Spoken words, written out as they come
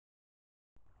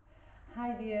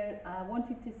Hi there. I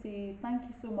wanted to say thank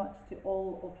you so much to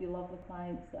all of you lovely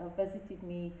clients that have visited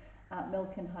me at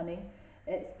Milk and Honey.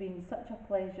 It's been such a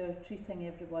pleasure treating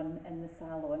everyone in the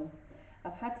salon.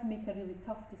 I've had to make a really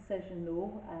tough decision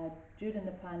though during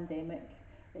the pandemic.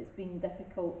 It's been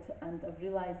difficult and I've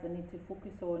realised I need to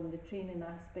focus on the training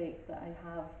aspect that I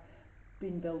have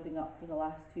been building up for the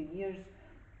last 2 years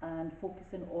and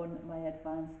focusing on my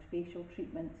advanced facial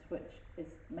treatments, which is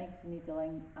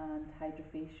microneedling and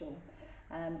hydrofacial.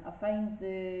 I find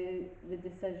the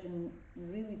decision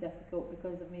really difficult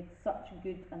because I've made such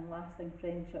good and lasting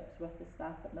friendships with the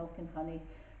staff at Milk and Honey,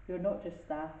 who are not just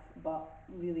staff but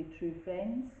really true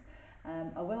friends.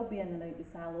 I will be in and out the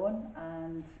salon,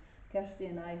 and Kirsty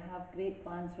and I have great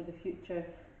plans for the future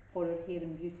for our hair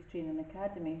and beauty training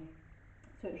academy.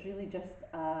 So it's really just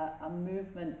a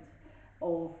movement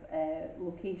of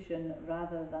location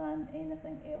rather than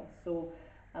anything else. So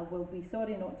I will be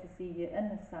sorry not to see you in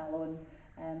the salon.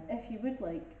 If you would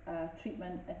like a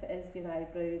treatment, if it is your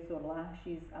eyebrows or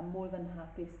lashes, I'm more than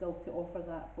happy still to offer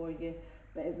that for you,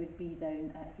 but it would be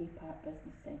down at Hay Park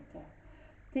Business Centre.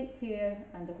 Take care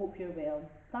and I hope you're well.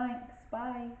 Thanks,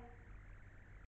 bye.